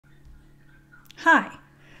Hi,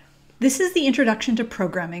 this is the Introduction to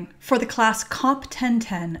Programming for the class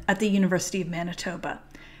COMP1010 at the University of Manitoba.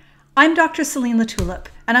 I'm Dr. Celine Latulip,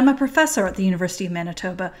 and I'm a professor at the University of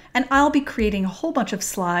Manitoba, and I'll be creating a whole bunch of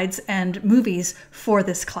slides and movies for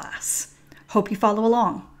this class. Hope you follow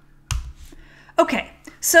along. Okay,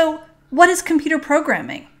 so what is computer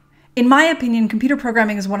programming? In my opinion, computer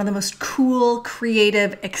programming is one of the most cool,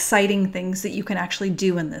 creative, exciting things that you can actually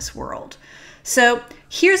do in this world. So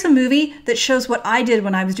here's a movie that shows what I did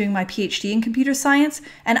when I was doing my PhD in computer science,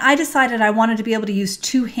 and I decided I wanted to be able to use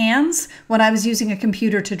two hands when I was using a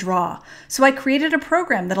computer to draw. So I created a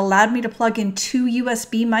program that allowed me to plug in two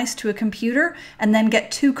USB mice to a computer and then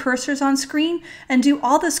get two cursors on screen and do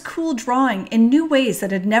all this cool drawing in new ways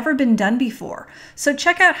that had never been done before. So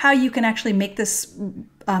check out how you can actually make this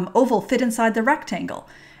oval fit inside the rectangle.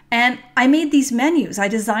 And I made these menus, I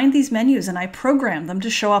designed these menus, and I programmed them to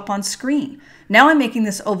show up on screen. Now I'm making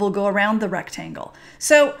this oval go around the rectangle.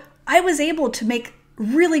 So I was able to make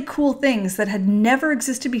really cool things that had never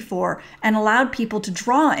existed before and allowed people to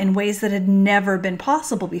draw in ways that had never been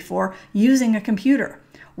possible before using a computer.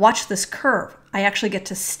 Watch this curve. I actually get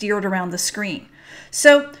to steer it around the screen.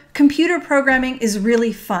 So computer programming is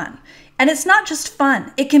really fun. And it's not just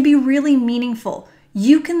fun, it can be really meaningful.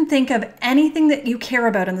 You can think of anything that you care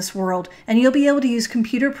about in this world, and you'll be able to use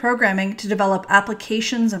computer programming to develop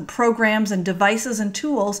applications and programs and devices and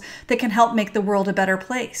tools that can help make the world a better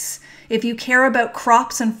place. If you care about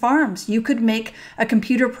crops and farms, you could make a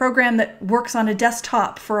computer program that works on a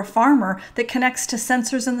desktop for a farmer that connects to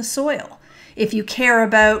sensors in the soil. If you care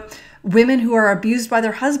about women who are abused by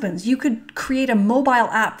their husbands, you could create a mobile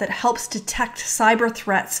app that helps detect cyber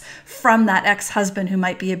threats from that ex-husband who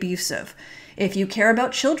might be abusive. If you care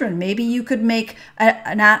about children, maybe you could make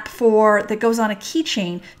an app that goes on a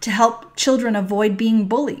keychain to help children avoid being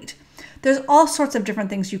bullied. There's all sorts of different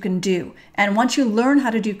things you can do. And once you learn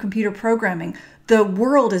how to do computer programming, the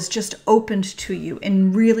world is just opened to you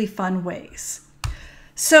in really fun ways.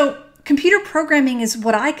 So computer programming is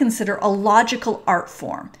what I consider a logical art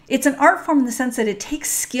form. It's an art form in the sense that it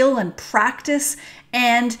takes skill and practice,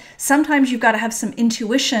 and sometimes you've got to have some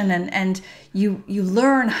intuition and you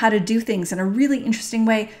learn how to do things in a really interesting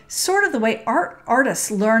way, sort of the way artists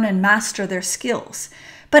learn and master their skills.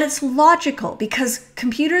 But it's logical because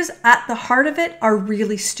computers at the heart of it are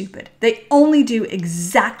really stupid. They only do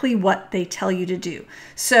exactly what they tell you to do.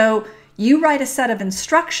 So you write a set of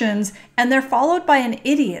instructions and they're followed by an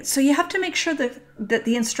idiot. So you have to make sure that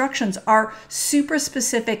the instructions are super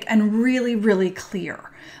specific and really, really clear.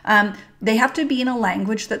 They have to be in a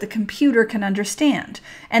language that the computer can understand.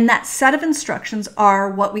 And that set of instructions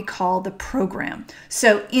are what we call the program.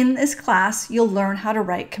 So in this class, you'll learn how to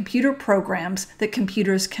write computer programs that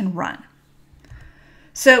computers can run.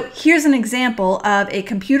 So here's an example of a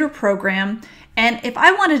computer program. And if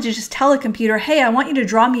I wanted to just tell a computer, hey, I want you to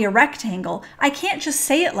draw me a rectangle, I can't just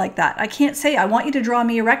say it like that. I can't say, I want you to draw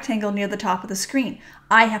me a rectangle near the top of the screen.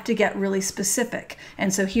 I have to get really specific.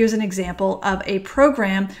 And so here's an example of a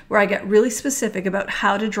program where I get really specific about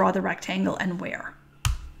how to draw the rectangle and where.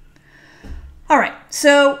 All right,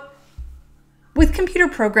 so with computer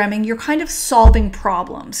programming, you're kind of solving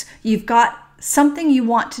problems. You've got something you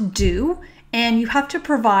want to do, and you have to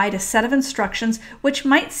provide a set of instructions which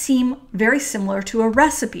might seem very similar to a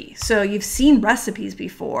recipe. So you've seen recipes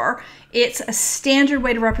before. It's a standard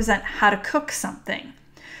way to represent how to cook something.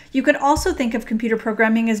 You could also think of computer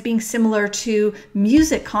programming as being similar to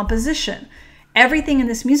music composition. Everything in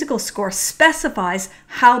this musical score specifies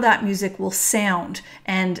how that music will sound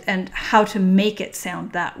and how to make it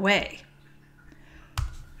sound that way.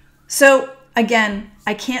 So again,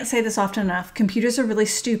 I can't say this often enough, computers are really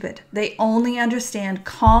stupid. They only understand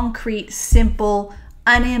concrete, simple,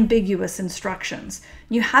 unambiguous instructions.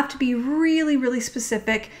 You have to be really, really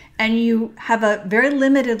specific, and you have a very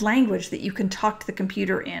limited language that you can talk to the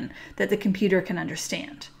computer in that the computer can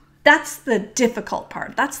understand. That's the difficult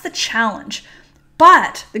part. That's the challenge.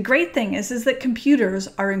 But the great thing is that computers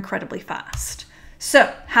are incredibly fast.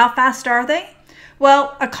 So how fast are they?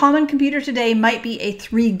 Well, a common computer today might be a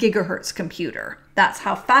 3 gigahertz computer. That's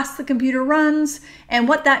how fast the computer runs. And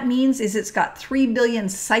what that means is it's got 3 billion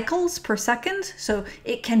cycles per second. So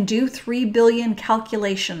it can do 3 billion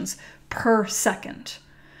calculations per second.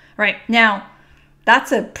 Right now,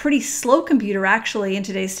 that's a pretty slow computer actually in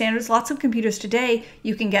today's standards. Lots of computers today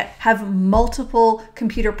you can have multiple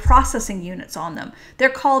computer processing units on them.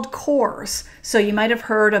 They're called cores. So you might have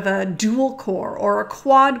heard of a dual core or a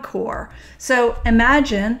quad core. So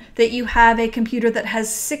imagine that you have a computer that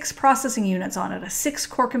has 6 processing units on it, a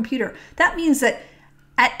 6-core computer. That means that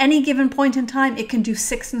At any given point in time, it can do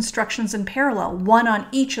 6 instructions in parallel, one on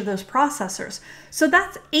each of those processors. So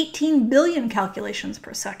that's 18 billion calculations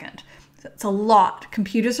per second. That's a lot.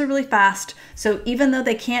 Computers are really fast, so even though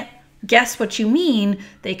they can't guess what you mean,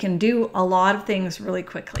 they can do a lot of things really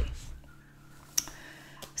quickly.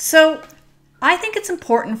 So I think it's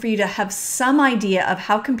important for you to have some idea of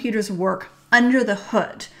how computers work under the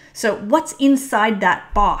hood. So what's inside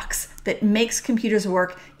that box that makes computers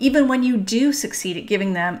work even when you do succeed at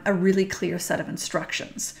giving them a really clear set of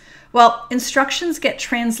instructions? Well, instructions get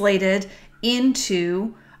translated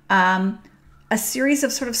into a series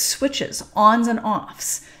of sort of switches, ons and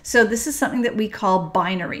offs. So this is something that we call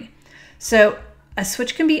binary. So a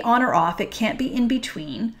switch can be on or off. It can't be in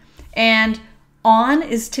between. And on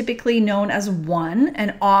is typically known as 1,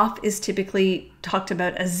 and off is typically talked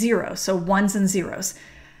about as 0, so ones and zeros.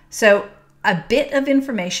 So a bit of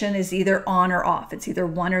information is either on or off. It's either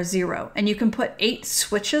 1 or 0. And you can put 8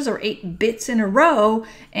 switches or 8 bits in a row,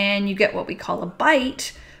 and you get what we call a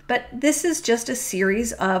byte. But this is just a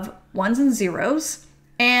series of ones and zeros.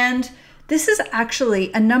 And this is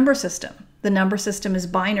actually a number system. The number system is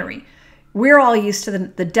binary. We're all used to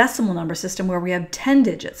the decimal number system where we have 10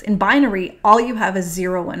 digits. In binary, all you have is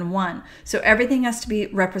 0 and 1. So everything has to be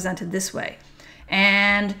represented this way.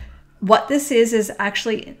 And what this is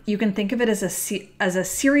actually, you can think of it as a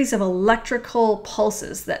series of electrical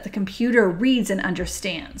pulses that the computer reads and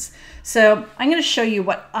understands. So I'm going to show you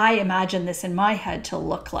what I imagine this in my head to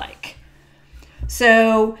look like.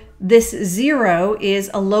 So this 0 is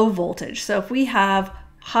a low voltage. So if we have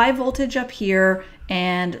high voltage up here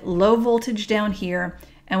and low voltage down here,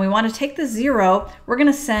 and we want to take the 0, we're going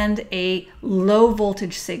to send a low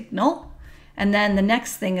voltage signal. And then the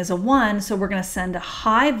next thing is a 1, so we're going to send a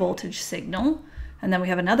high voltage signal. And then we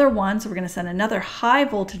have another 1, so we're going to send another high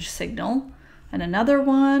voltage signal, and another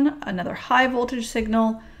 1, another high voltage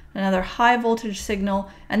signal, another high voltage signal.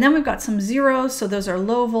 And then we've got some zeros, so those are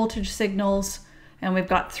low voltage signals, and we've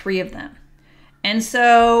got 3 of them. And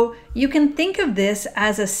so you can think of this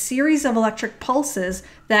as a series of electric pulses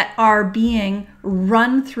that are being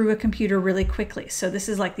run through a computer really quickly. So this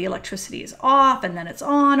is like the electricity is off, and then it's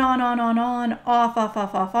on, off,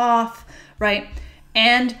 off, right?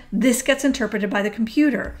 And this gets interpreted by the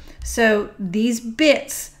computer. So these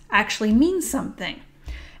bits actually mean something.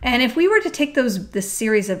 And if we were to take this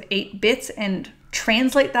series of 8 bits and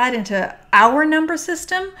translate that into our number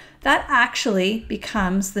system, that actually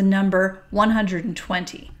becomes the number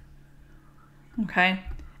 120. Okay?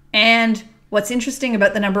 And what's interesting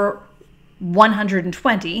about the number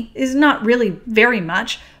 120 is not really very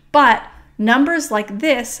much, but numbers like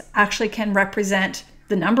this actually can represent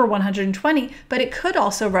the number 120, but it could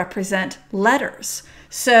also represent letters.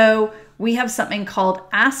 So we have something called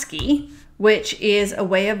ASCII, which is a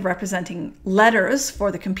way of representing letters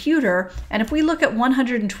for the computer. And if we look at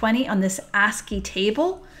 120 on this ASCII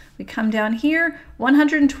table, we come down here,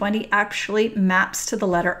 120 actually maps to the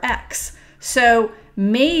letter X. So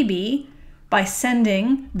maybe by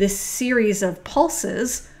sending this series of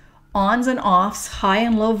pulses, ons and offs, high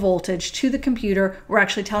and low voltage, to the computer, we're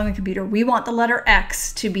actually telling the computer we want the letter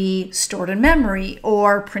X to be stored in memory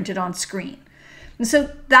or printed on screen. And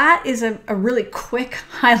so that is a really quick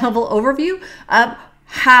high-level overview of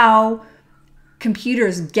how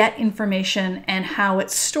computers get information and how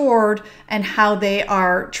it's stored and how they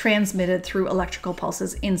are transmitted through electrical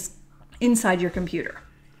pulses inside your computer.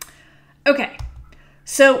 Okay,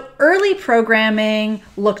 so early programming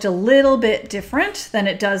looked a little bit different than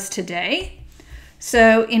it does today.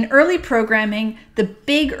 So in early programming, the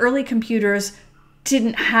big early computers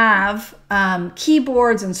didn't have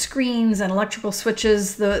keyboards and screens and electrical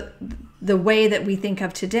switches the way that we think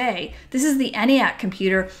of today. This is the ENIAC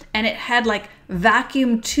computer, and it had like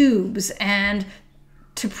vacuum tubes, and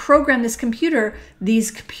to program this computer,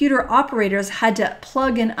 these computer operators had to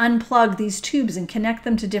plug and unplug these tubes and connect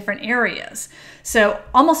them to different areas. So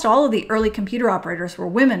almost all of the early computer operators were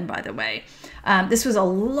women, by the way. This was a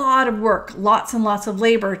lot of work, lots and lots of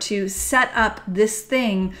labor to set up this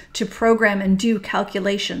thing to program and do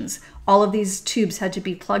calculations. All of these tubes had to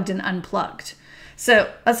be plugged and unplugged.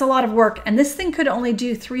 So that's a lot of work. And this thing could only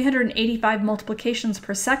do 385 multiplications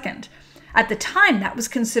per second. At the time, that was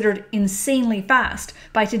considered insanely fast.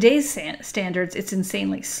 By today's standards, it's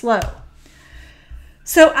insanely slow.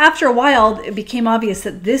 So after a while, it became obvious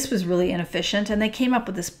that this was really inefficient, and they came up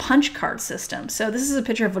with this punch card system. So this is a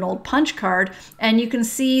picture of an old punch card, and you can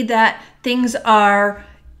see that things that are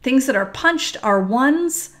punched are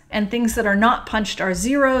ones, and things that are not punched are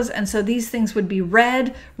zeros. And so these things would be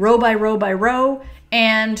read row by row by row,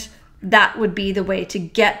 and that would be the way to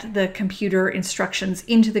get the computer instructions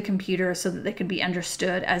into the computer so that they could be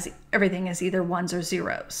understood as everything is either ones or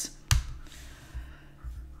zeros.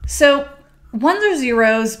 So ones or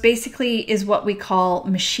zeros basically is what we call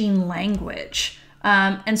machine language.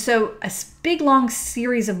 And so a big long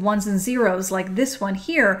series of ones and zeros like this one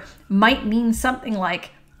here might mean something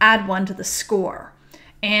like add 1 to the score.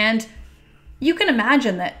 And you can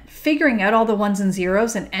imagine that figuring out all the ones and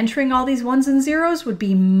zeros and entering all these ones and zeros would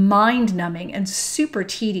be mind-numbing and super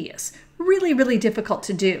tedious. Really, really difficult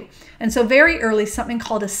to do. And so very early, something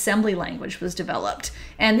called assembly language was developed.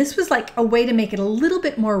 And this was like a way to make it a little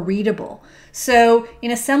bit more readable. So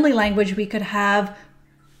in assembly language, we could have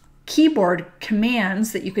keyboard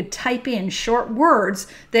commands that you could type in, short words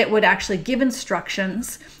that would actually give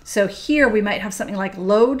instructions. So here we might have something like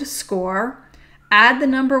load score, add the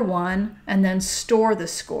number 1, and then store the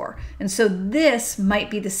score. And so this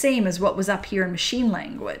might be the same as what was up here in machine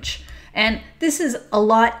language. And this is a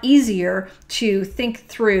lot easier to think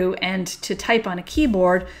through and to type on a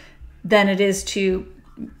keyboard than it is to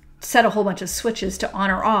set a whole bunch of switches to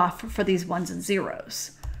on or off for these ones and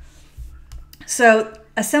zeros. So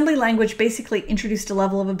assembly language basically introduced a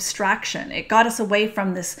level of abstraction. It got us away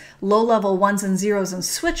from this low-level ones and zeros and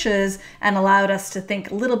switches and allowed us to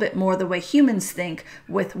think a little bit more the way humans think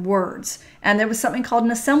with words. And there was something called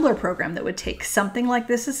an assembler program that would take something like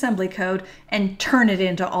this assembly code and turn it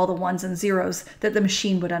into all the ones and zeros that the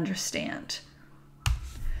machine would understand.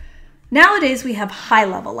 Nowadays, we have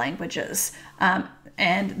high-level languages.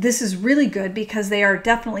 And this is really good because they are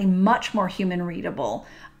definitely much more human readable.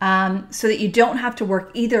 So that you don't have to work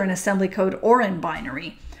either in assembly code or in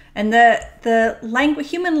binary. And the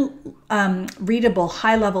human readable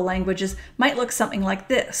high-level languages might look something like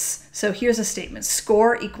this. So here's a statement,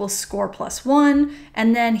 score equals score plus 1,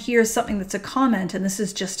 and then here's something that's a comment, and this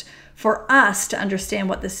is just for us to understand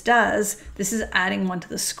what this does. This is adding 1 to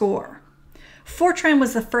the score. Fortran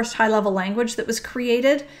was the first high-level language that was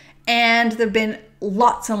created, and there have been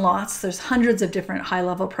lots and lots. There's hundreds of different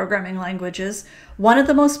high-level programming languages. One of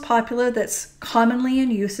the most popular that's commonly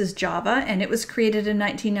in use is Java, and it was created in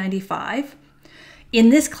 1995. In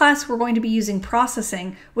this class, we're going to be using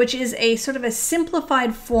processing, which is a sort of a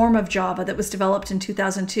simplified form of Java that was developed in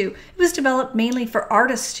 2002. It was developed mainly for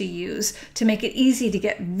artists to use to make it easy to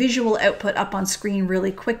get visual output up on screen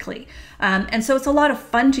really quickly. And so it's a lot of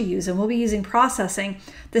fun to use, and we'll be using processing.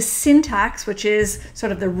 The syntax, which is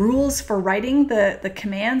sort of the rules for writing the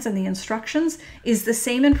commands and the instructions, is the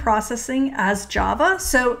same in processing as Java.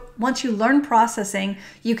 So once you learn processing,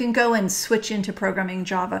 you can go and switch into programming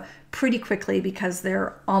Java pretty quickly because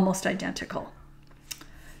they're almost identical.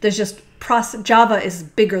 There's just Java is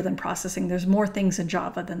bigger than processing. There's more things in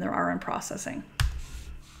Java than there are in processing.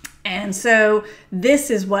 And so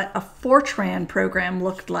this is what a Fortran program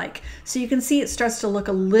looked like. So you can see it starts to look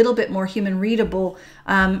a little bit more human readable,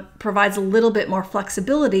 provides a little bit more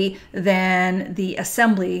flexibility than the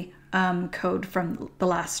assembly code from the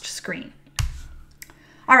last screen.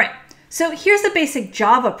 All right. So here's the basic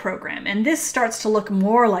Java program, and this starts to look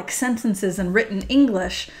more like sentences in written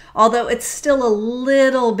English, although it's still a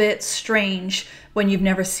little bit strange when you've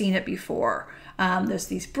never seen it before. There's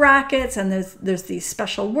these brackets and there's these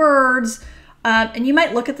special words, and you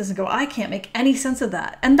might look at this and go, I can't make any sense of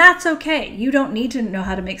that. And that's okay. You don't need to know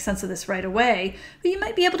how to make sense of this right away, but you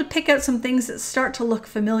might be able to pick out some things that start to look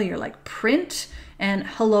familiar, like print and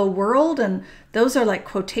hello world, and those are like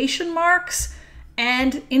quotation marks.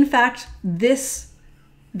 And in fact, this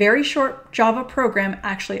very short Java program,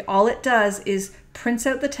 actually all it does is prints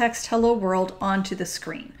out the text hello world onto the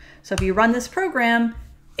screen. So if you run this program,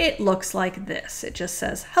 it looks like this. It just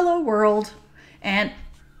says hello world. And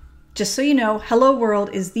just so you know, hello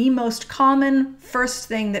world is the most common first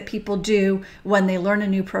thing that people do when they learn a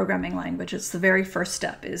new programming language. It's the very first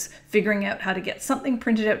step, is figuring out how to get something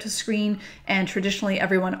printed out to screen. And traditionally,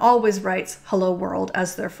 everyone always writes hello world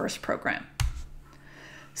as their first program.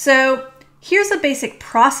 So here's a basic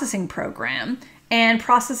processing program, and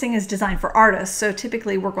processing is designed for artists. So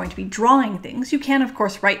typically we're going to be drawing things. You can, of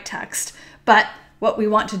course, write text, but what we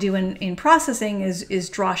want to do in processing is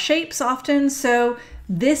draw shapes often. So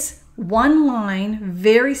this one line,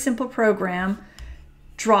 very simple program,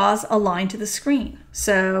 draws a line to the screen.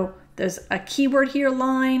 So there's a keyword here,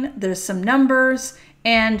 line, there's some numbers,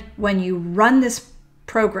 and when you run this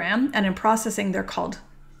program, and in processing they're called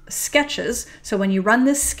sketches. So when you run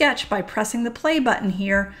this sketch by pressing the play button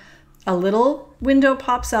here, a little window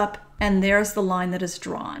pops up and there's the line that is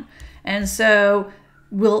drawn. And so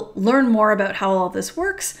We'll learn more about how all this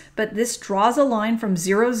works, but this draws a line from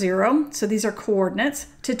 0, 0, so these are coordinates,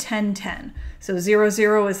 to 10, 10. So 0,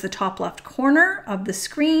 0 is the top left corner of the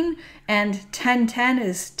screen, and 10, 10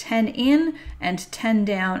 is 10 in and 10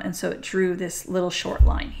 down, and so it drew this little short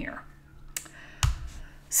line here.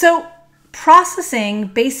 So processing,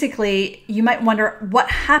 basically, you might wonder what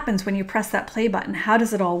happens when you press that play button. How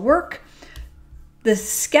does it all work? The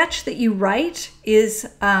sketch that you write is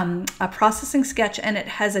a processing sketch, and it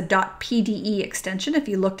has a .pde extension if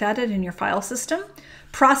you looked at it in your file system.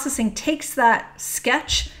 Processing takes that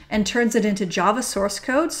sketch and turns it into Java source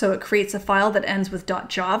code, so it creates a file that ends with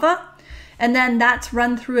 .java, and then that's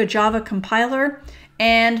run through a Java compiler.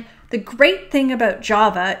 And the great thing about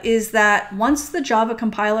Java is that once the Java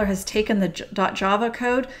compiler has taken the .java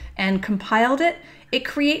code and compiled it, it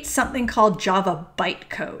creates something called Java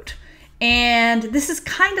bytecode. And this is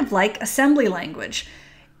kind of like assembly language,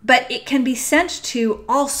 but it can be sent to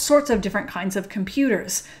all sorts of different kinds of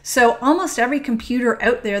computers. So almost every computer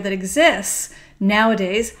out there that exists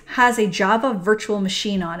nowadays has a Java virtual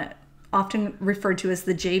machine on it, often referred to as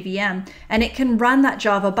the JVM, and it can run that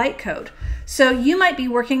Java bytecode. So you might be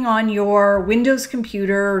working on your Windows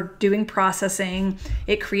computer doing processing,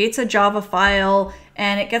 it creates a Java file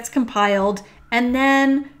and it gets compiled, and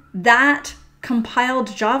then that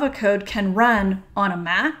compiled Java code can run on a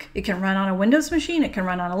Mac, it can run on a Windows machine, it can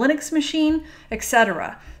run on a Linux machine,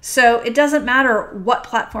 etc. So it doesn't matter what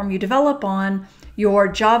platform you develop on, your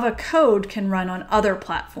Java code can run on other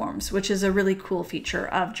platforms, which is a really cool feature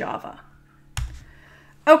of Java.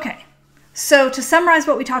 Okay, so to summarize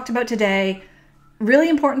what we talked about today, really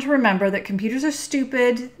important to remember that computers are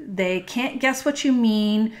stupid, they can't guess what you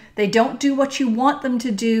mean, they don't do what you want them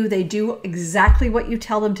to do, they do exactly what you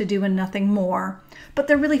tell them to do and nothing more, but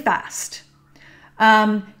they're really fast.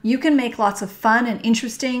 You can make lots of fun and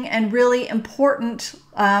interesting and really important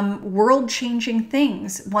world-changing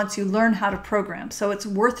things once you learn how to program, so it's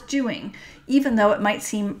worth doing, even though it might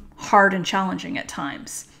seem hard and challenging at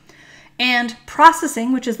times. And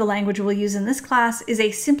processing, which is the language we'll use in this class, is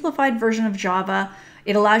a simplified version of Java.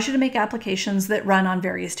 It allows you to make applications that run on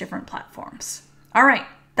various different platforms. All right,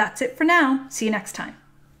 that's it for now. See you next time.